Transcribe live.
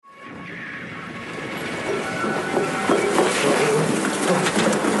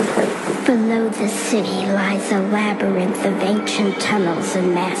Below the city lies a labyrinth of ancient tunnels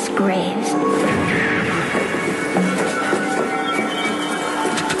and mass graves.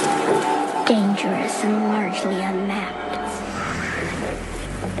 Dangerous and largely unmapped.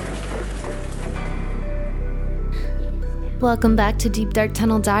 Welcome back to Deep Dark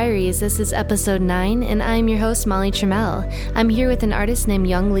Tunnel Diaries. This is episode 9, and I'm your host, Molly Trammell. I'm here with an artist named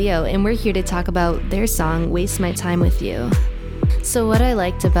Young Leo, and we're here to talk about their song, Waste My Time With You. So what I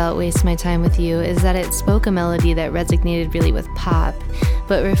liked about Waste My Time With You is that it spoke a melody that resonated really with pop,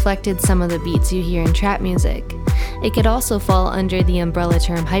 but reflected some of the beats you hear in trap music. It could also fall under the umbrella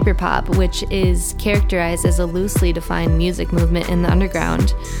term hyperpop, which is characterized as a loosely defined music movement in the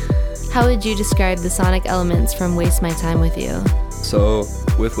underground. How would you describe the sonic elements from Waste My Time With You? So,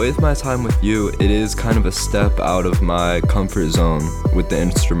 with Waste My Time With You, it is kind of a step out of my comfort zone with the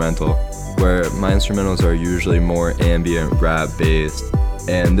instrumental, where my instrumentals are usually more ambient, rap-based,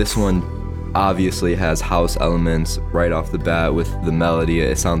 and this one obviously has house elements right off the bat with the melody.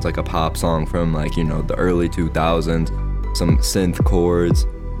 It sounds like a pop song from the early 2000s, some synth chords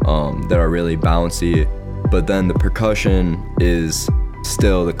that are really bouncy, but then the percussion is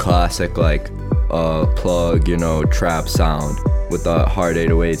still the classic plug, trap sound with the hard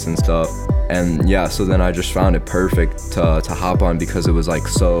 808s and stuff. And yeah, so then I just found it perfect to hop on because it was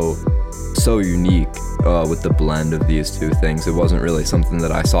so unique with the blend of these two things. It wasn't really something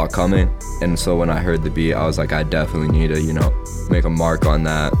that I saw coming, and so when I heard the beat, I was like, I definitely need to make a mark on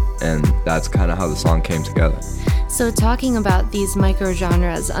that, and that's kind of how the song came together. So talking about these micro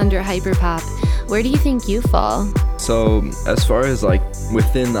genres under hyperpop, where do you think you fall? So as far as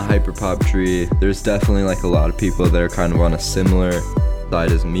within the hyperpop tree, there's definitely a lot of people that are kind of on a similar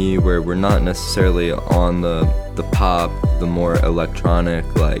side as me, where we're not necessarily on the pop, the more electronic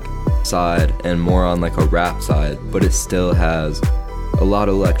side, and more on a rap side, but it still has a lot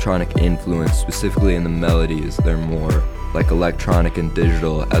of electronic influence, specifically in the melodies. They're more electronic and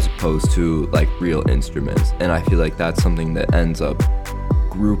digital as opposed to real instruments, and I feel like that's something that ends up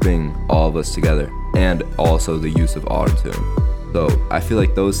grouping all of us together, and also the use of autotune. So I feel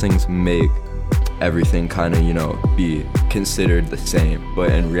like those things make everything kind of be considered the same,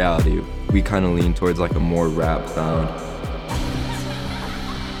 but in reality we kind of lean towards a more rap sound.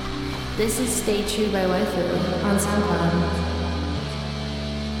 This is Stay True by Waifu on SoundCloud.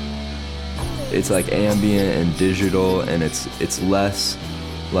 It's ambient and digital, and it's less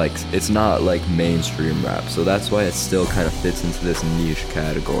it's not mainstream rap, so that's why it still kind of fits into this niche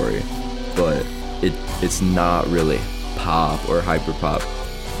category, but it's not really pop or hyperpop.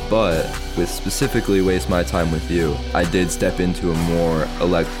 But with specifically Waste My Time With You, I did step into a more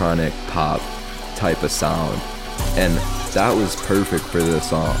electronic pop type of sound, and that was perfect for this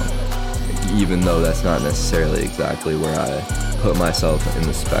song, even though that's not necessarily exactly where I put myself in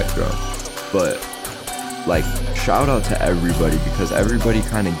the spectrum. But shout out to everybody, because everybody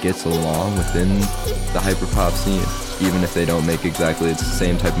kind of gets along within the hyperpop scene, even if they don't make exactly the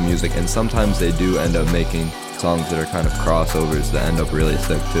same type of music, and sometimes they do end up making songs that are kind of crossovers that end up really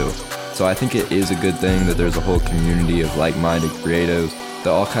sick too. So I think it is a good thing that there's a whole community of like-minded creatives that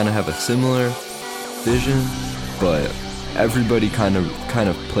all kind of have a similar vision, but everybody kind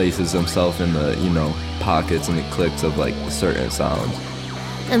of places themselves in the pockets and the cliques of certain sounds.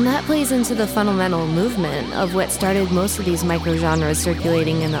 And that plays into the fundamental movement of what started most of these micro-genres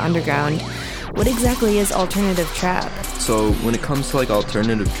circulating in the underground. What exactly is alternative trap? So when it comes to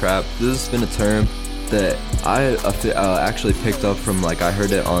alternative trap, this has been a term that I actually picked up from I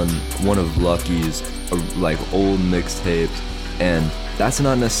heard it on one of Lucky's old mixtapes, and that's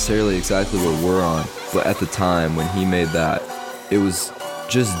not necessarily exactly what we're on, but at the time when he made that, it was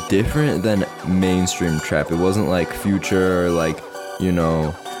just different than mainstream trap. It wasn't Future or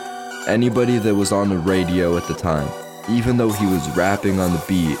anybody that was on the radio at the time. Even though he was rapping on the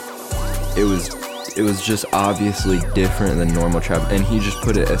beat, it was just obviously different than normal trap, and he just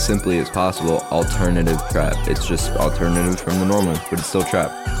put it as simply as possible: alternative trap. It's just alternative from the normal, but it's still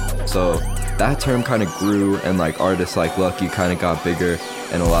trap. So that term kind of grew, and artists like Lucky kind of got bigger,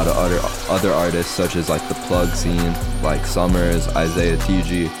 and a lot of other artists such as the plug scene, Summers, Isaiah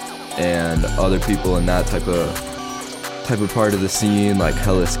TG, and other people in that type of part of the scene,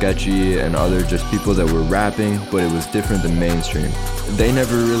 Hella Sketchy, and other just people that were rapping, but it was different than mainstream. They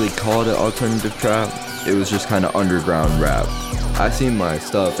never really called it alternative trap. It was just kind of underground rap. I see my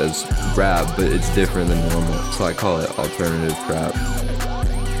stuff as rap, but it's different than normal, so I call it alternative trap.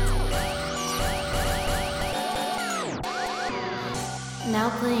 Now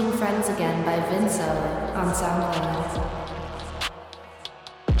playing Friends Again by Vinso on SoundCloud.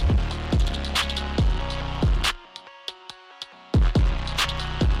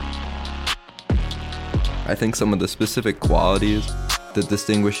 I think some of the specific qualities that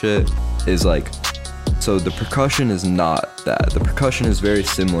distinguish it is like, so the percussion is not that. The percussion is very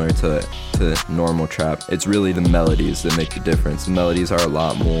similar to normal trap. It's really the melodies that make the difference. The melodies are a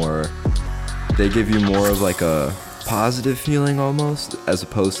lot more, they give you more of like a positive feeling almost, as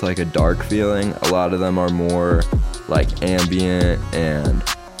opposed to like a dark feeling. A lot of them are more like ambient and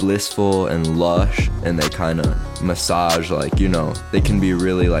blissful and lush, and they kind of massage, like, you know, they can be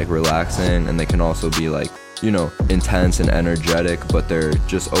really like relaxing, and they can also be like, you know, intense and energetic, but they're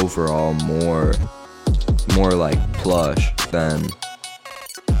just overall more like plush than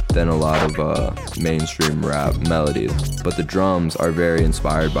a lot of mainstream rap melodies. But the drums are very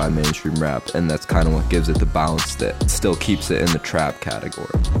inspired by mainstream rap, and that's kind of what gives it the bounce that still keeps it in the trap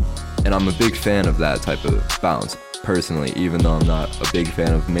category. And I'm a big fan of that type of bounce personally, even though I'm not a big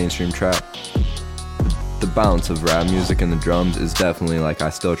fan of mainstream trap. The bounce of rap music and the drums is definitely like, I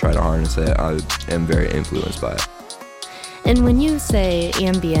still try to harness it. I am very influenced by it. And when you say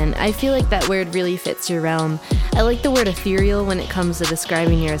ambient, I feel like that word really fits your realm. I like the word ethereal when it comes to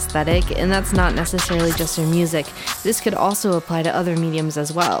describing your aesthetic, and that's not necessarily just your music. This could also apply to other mediums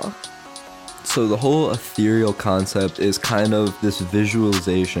as well. So the whole ethereal concept is kind of this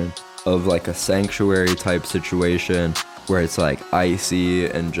visualization of like a sanctuary type situation where it's like icy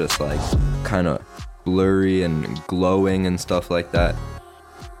and just like kind of blurry and glowing and stuff like that.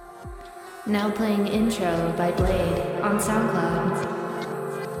 Now playing Intro by Blade on SoundCloud.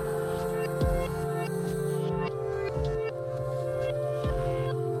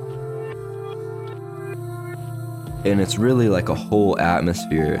 And it's really like a whole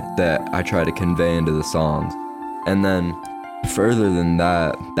atmosphere that I try to convey into the songs. And then further than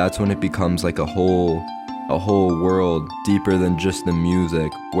that, that's when it becomes like a whole world deeper than just the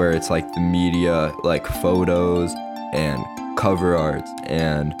music, where it's like the media, like photos and cover art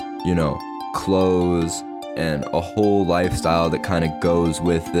and, you know, clothes and a whole lifestyle that kind of goes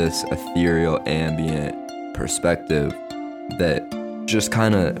with this ethereal ambient perspective that just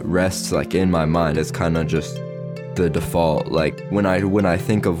kind of rests like in my mind. It's kind of just the default. Like when I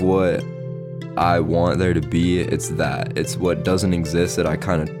think of what I want there to be, it's that. It's what doesn't exist that I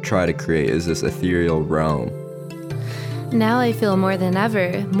kind of try to create, is this ethereal realm. Now I feel more than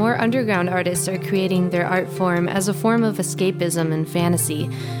ever, more underground artists are creating their art form as a form of escapism and fantasy.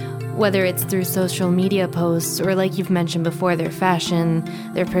 Whether it's through social media posts or, like you've mentioned before, their fashion,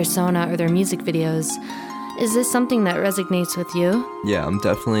 their persona, or their music videos. Is this something that resonates with you? Yeah, I'm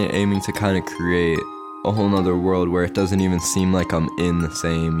definitely aiming to kind of create a whole nother world where it doesn't even seem like I'm in the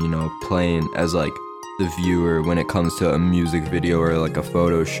same, you know, plane as like the viewer when it comes to a music video or like a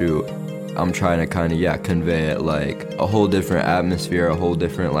photo shoot. I'm trying to kind of, convey it like a whole different atmosphere, a whole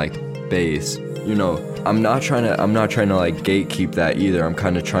different like base. You know, I'm not trying to like gatekeep that either. I'm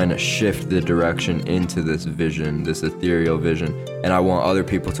kind of trying to shift the direction into this vision, this ethereal vision, and I want other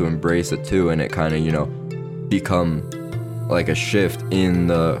people to embrace it too, and it kind of, you know, become like a shift in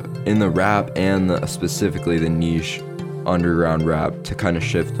the rap and specifically the niche underground rap to kind of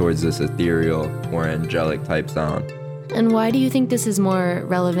shift towards this ethereal, more angelic type sound. And why do you think this is more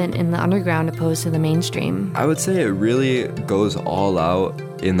relevant in the underground opposed to the mainstream? I would say it really goes all out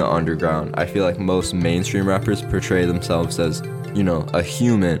in the underground. I feel like most mainstream rappers portray themselves as, you know, a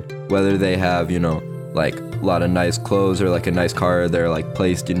human, whether they have, you know, like a lot of nice clothes or like a nice car, they're like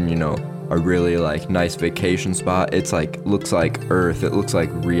placed in, you know, a really like nice vacation spot. It's like, looks like earth, it looks like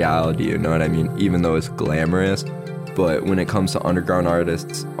reality, you know what I mean? Even though it's glamorous. But when it comes to underground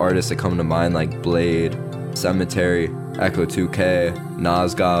artists that come to mind like Blade, Cemetery, Echo 2K,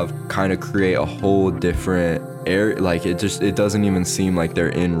 Nosgov, kind of create a whole different air. Like it doesn't even seem like they're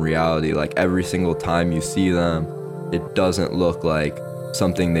in reality. Like every single time you see them, it doesn't look like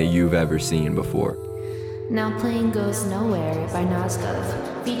something that you've ever seen before. Now playing Goes Nowhere by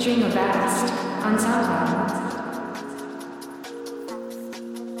Nosgov, featuring Avast on SoundCloud.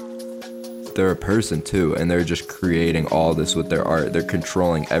 They're a person too, and they're just creating all this with their art. They're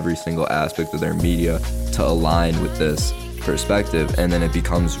controlling every single aspect of their media to align with this perspective, and then it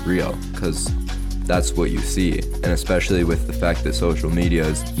becomes real, because that's what you see. And especially with the fact that social media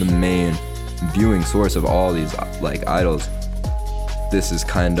is the main viewing source of all these like idols, this is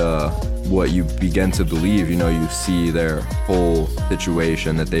kind of what you begin to believe. You know, you see their whole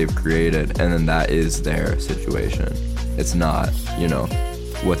situation that they've created, and then that is their situation. It's not, you know,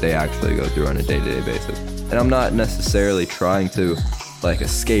 what they actually go through on a day-to-day basis. And I'm not necessarily trying to like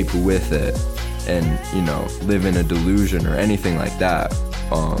escape with it and, you know, live in a delusion or anything like that.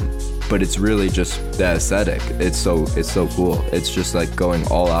 But it's really just the aesthetic. It's so cool. It's just like going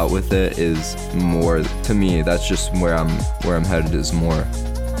all out with it is more, to me, that's just where I'm headed, is more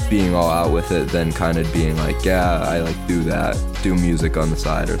being all out with it than kind of being like, yeah, I like do music on the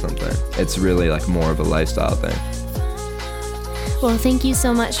side or something. It's really like more of a lifestyle thing. Well, thank you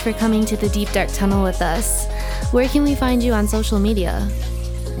so much for coming to the Deep Dark Tunnel with us. Where can we find you on social media?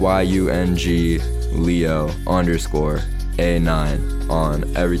 YUNG Leo _A9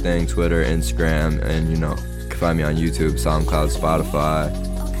 on everything, Twitter, Instagram, and you can find me on YouTube, SoundCloud, Spotify,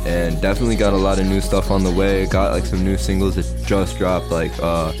 and definitely got a lot of new stuff on the way. Got like some new singles that just dropped like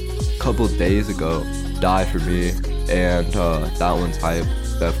a couple days ago, Die For Me, and that one's hype,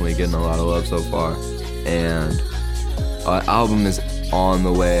 definitely getting a lot of love so far. And album is on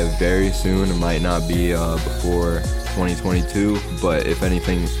the way very soon. It might not be before 2022, but if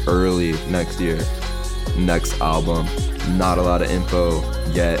anything, early next year. Next album. Not a lot of info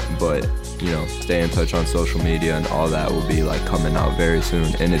yet, but stay in touch on social media and all that will be like coming out very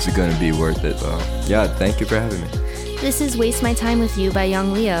soon, and it's gonna be worth it. So yeah, thank you for having me. This is Waste My Time With You by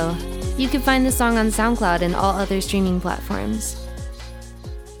Young Leo. You can find the song on SoundCloud and all other streaming platforms.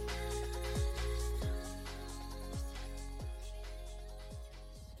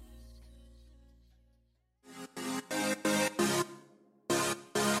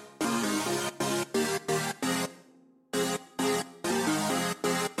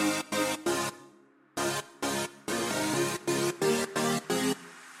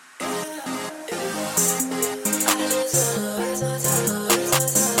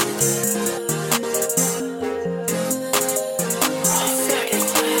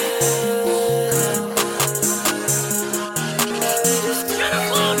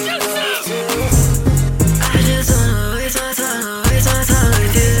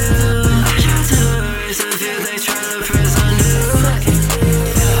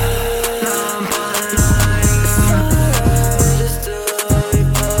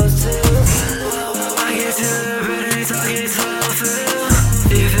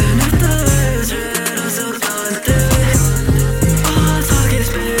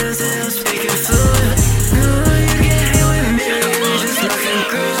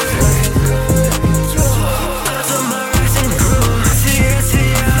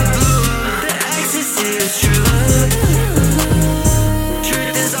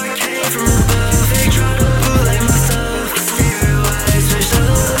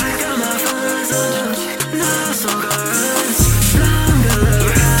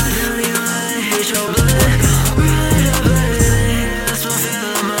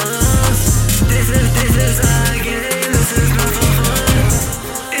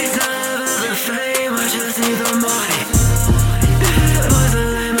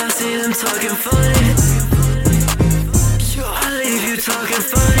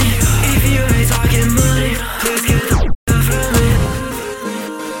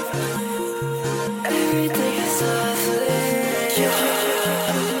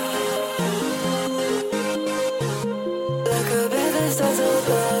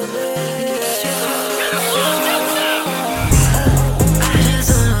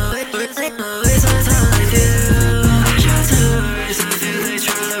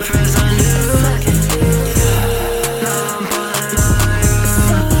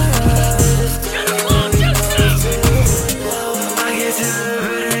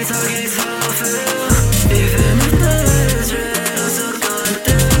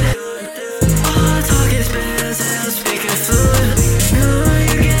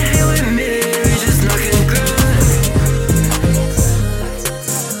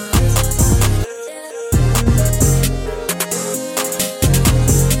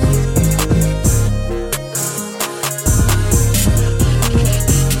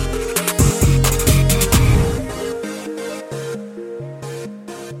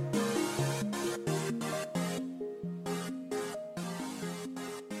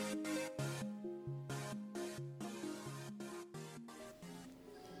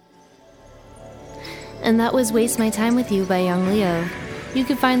 And that was Waste My Time With You by Young Leo. You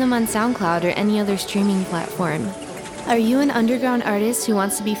can find them on SoundCloud or any other streaming platform. Are you an underground artist who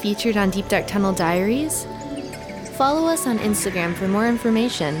wants to be featured on Deep Dark Tunnel Diaries? Follow us on Instagram for more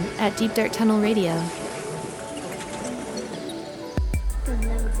information at Deep Dark Tunnel Radio.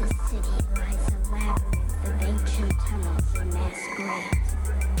 Below the city lies a labyrinth of ancient tunnels and mass graves.